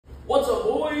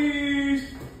boys!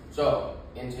 So,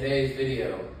 in today's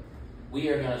video, we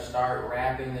are going to start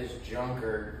wrapping this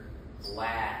junker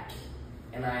black.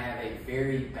 And I have a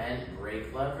very bent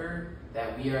brake lever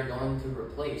that we are going to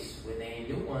replace with a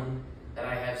new one that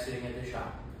I have sitting at the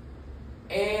shop.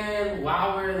 And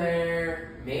while we're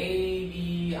there,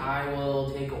 maybe I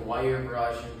will take a wire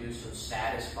brush and do some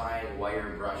satisfying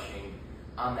wire brushing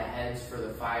on the heads for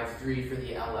the 5.3 for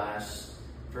the LS,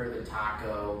 for the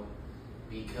Taco,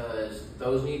 because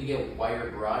those need to get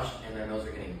wire brushed and then those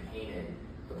are getting painted.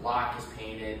 The block is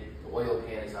painted, the oil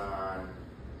pan is on.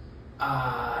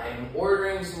 I'm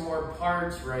ordering some more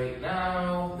parts right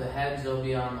now. The heads will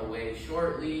be on the way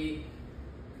shortly.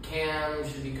 Cam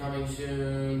should be coming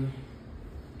soon.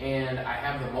 And I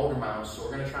have the motor mount, so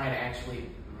we're gonna try and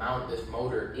actually mount this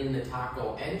motor in the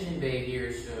Taco engine bay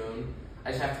here soon.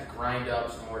 I just have to grind up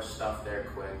some more stuff there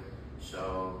quick.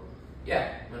 So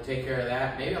yeah, I'm gonna take care of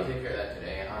that. Maybe I'll take care of that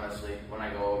today, honestly. When I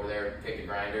go over there, take the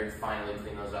grinder, finally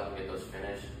clean those up and get those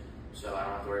finished. So I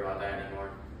don't have to worry about that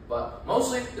anymore. But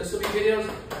mostly, this will be videos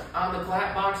on the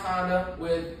Clap Box Honda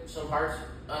with some parts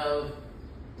of,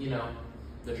 you know,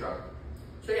 the truck.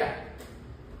 So yeah,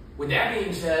 with that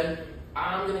being said,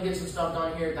 I'm gonna get some stuff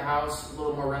done here at the house, a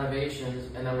little more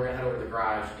renovations, and then we're gonna head over to the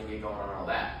garage and get going on all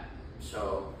that.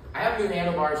 So I have new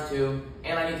handlebars too,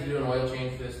 and I need to do an oil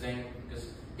change for this thing, because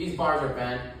these bars are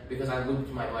bent because I looped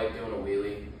my bike doing a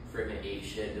wheelie, freaking ate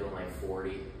shit, doing like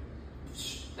 40.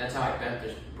 That's how I bent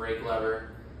this brake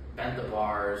lever, bent the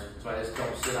bars, so I just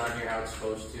don't sit on here how it's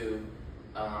supposed to.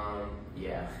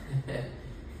 Yeah.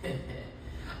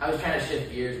 I was trying to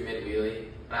shift gears mid-wheelie,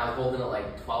 and I was holding it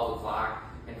like 12 o'clock,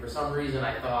 and for some reason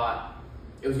I thought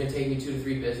it was gonna take me 2 to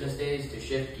 3 business days to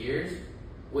shift gears,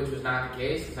 which was not the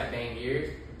case because I banged gears.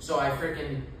 So I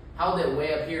freaking held it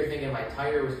way up here thinking my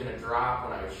tire was gonna drop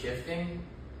when I was shifting,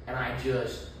 and I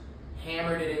just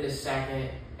hammered it into second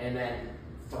and then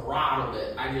throttled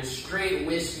it. I just straight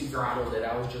whiskey throttled it.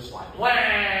 I was just like,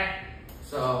 wah!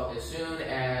 So as soon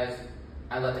as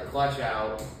I let the clutch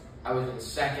out, I was in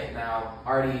second now,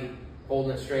 already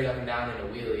holding it straight up and down in a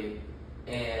wheelie,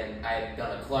 and I had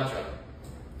done a clutch up,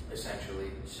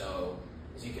 essentially. So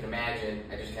as you can imagine,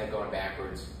 I just kept going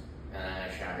backwards, and then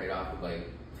I shot right off the bike.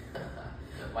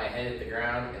 My head hit the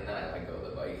ground, and then I let go of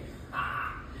the bike.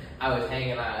 I was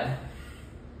hanging on.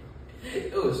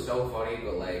 It was so funny,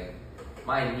 but like,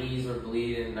 my knees were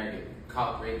bleeding, I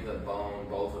caught right to the bone,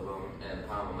 both of them, and the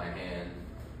palm of my hand.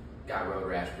 Got road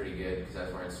rash pretty good because I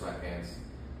was wearing sweatpants.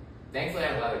 Thankfully, I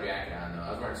had a leather jacket on though.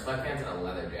 I was wearing sweatpants and a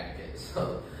leather jacket.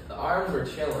 So the arms were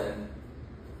chilling.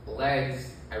 The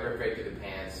legs, I ripped right through the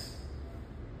pants.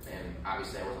 And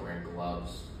obviously I wasn't wearing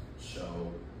gloves.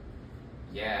 So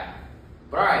yeah.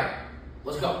 But all right,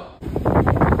 let's go.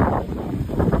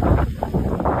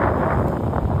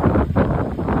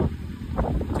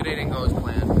 Today didn't go as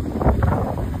planned.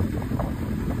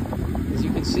 As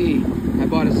you can see, I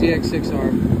bought a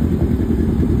Zx6r.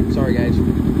 Sorry guys.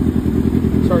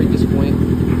 Sorry to disappoint.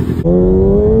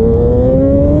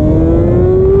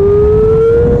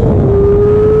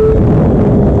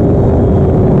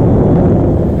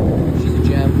 She's a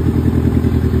gem.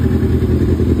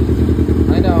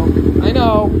 I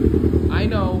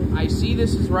know. I see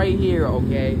this is right here,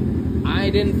 okay? I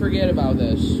didn't forget about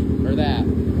this or that.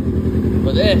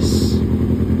 But this,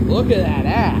 look at that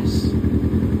ass.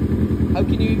 How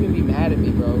can you even be mad at me,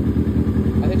 bro?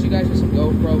 I hit you guys with some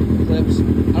GoPro clips. I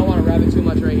don't want to wrap it too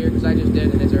much right here because I just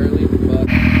did and it's early, but...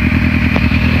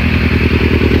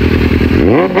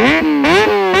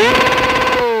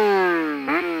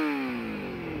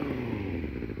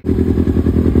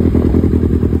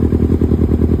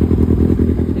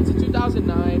 It's a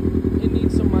 2009. It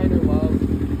needs some minor love.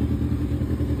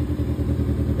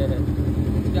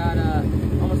 It's got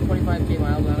almost 25K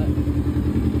miles on it.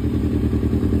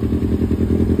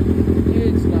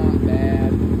 It's not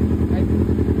bad.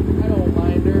 I don't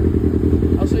mind her.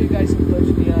 I'll show you guys some clips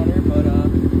of me on her, but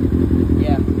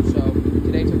yeah. So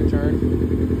today took a turn.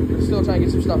 We're still trying to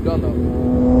get some stuff done though.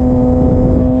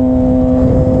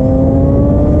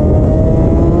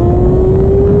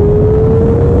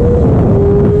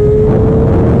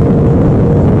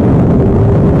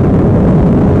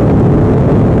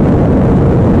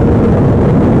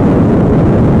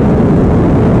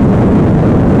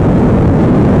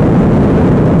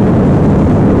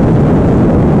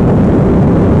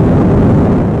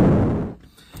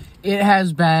 It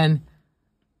has been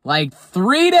like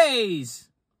 3 days.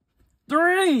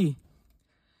 3.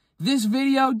 This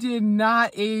video did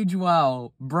not age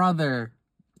well, brother.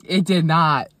 It did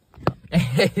not.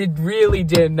 It really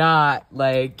did not.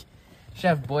 Like,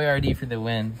 Chef Boyardee for the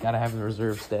win. Gotta have a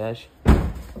reserve stash.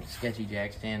 sketchy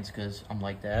jack stands because I'm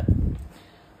like that.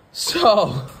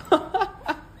 So,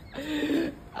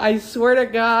 I swear to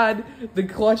God, the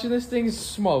clutch in this thing is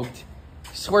smoked.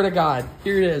 Swear to God.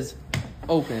 Here it is.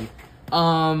 Open.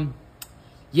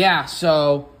 Yeah,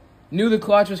 so knew the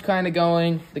clutch was kind of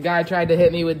going. The guy tried to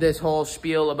hit me with this whole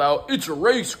spiel about it's a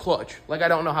race clutch. Like I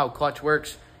don't know how clutch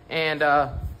works. And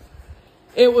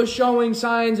it was showing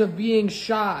signs of being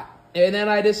shot. And then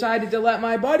I decided to let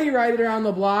my buddy ride it around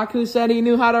the block who said he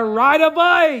knew how to ride a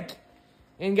bike.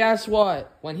 And guess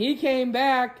what? When he came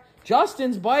back,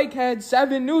 Justin's bike had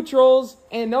 7 neutrals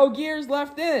and no gears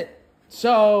left in it.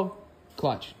 So,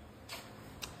 clutch.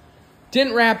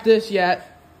 Didn't wrap this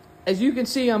yet. As you can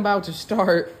see, I'm about to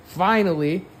start,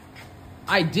 finally.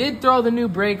 I did throw the new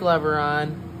brake lever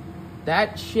on.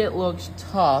 That shit looks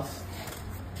tough.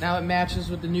 Now it matches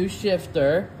with the new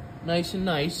shifter. Nice and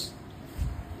nice.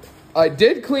 I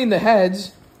did clean the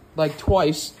heads, like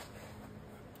twice.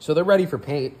 So they're ready for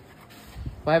paint.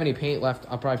 If I have any paint left,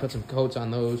 I'll probably put some coats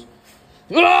on those.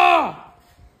 Ah!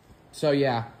 So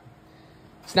yeah.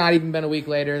 It's not even been a week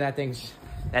later. That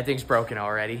thing's broken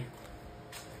already.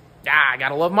 Ah,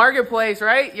 gotta love Marketplace,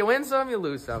 right? You win some, you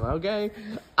lose some, okay?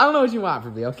 I don't know what you want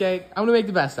from me, okay? I'm gonna make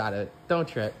the best out of it. Don't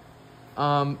trip.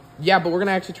 Yeah, but we're gonna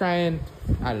actually try and,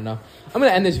 I don't know. I'm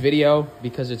gonna end this video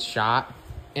because it's shot,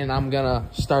 and I'm gonna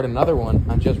start another one.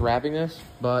 I'm just wrapping this,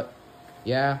 but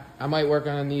yeah, I might work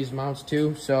on these mounts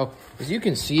too. So, as you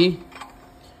can see,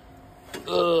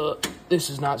 this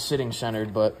is not sitting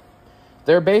centered, but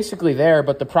they're basically there,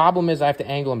 but the problem is I have to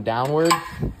angle them downward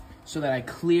so that I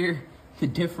clear the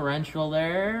differential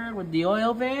there with the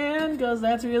oil pan, because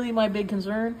that's really my big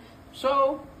concern.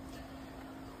 So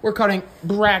we're cutting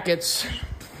brackets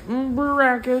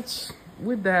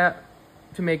with that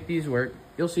to make these work.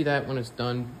 You'll see that when it's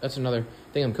done. That's another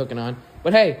thing I'm cooking on.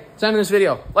 But hey, it's the end of this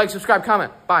video. Like, subscribe,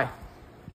 comment. Bye.